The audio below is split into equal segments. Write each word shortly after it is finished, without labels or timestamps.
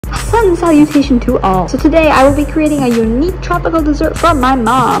Sun salutation to all. So today I will be creating a unique tropical dessert for my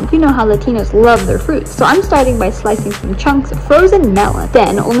mom. You know how Latinos love their fruits. So I'm starting by slicing some chunks of frozen melon.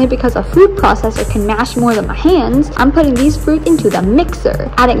 Then, only because a food processor can mash more than my hands, I'm putting these fruit into the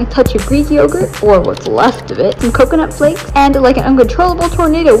mixer, adding a touch of Greek yogurt, or what's left of it, some coconut flakes, and like an uncontrollable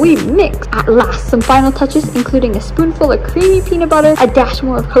tornado, we mix. At last, some final touches, including a spoonful of creamy peanut butter, a dash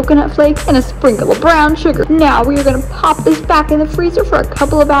more of coconut flakes, and a sprinkle of brown sugar. Now we are gonna pop this back in the freezer for a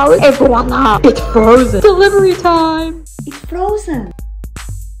couple of hours, and voila, it's frozen. Delivery time! It's frozen.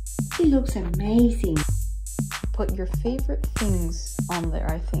 It looks amazing. Put your favorite things on there,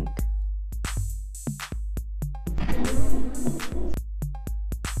 I think.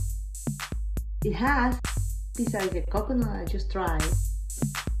 It has. These are the coconut I just tried.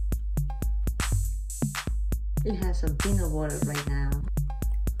 It has some peanut butter right now.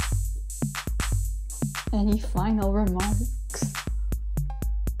 Any final remarks?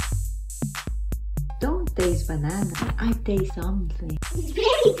 Don't taste banana. I taste something. It's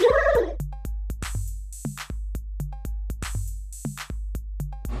very good!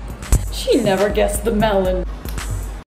 She never guessed the melon.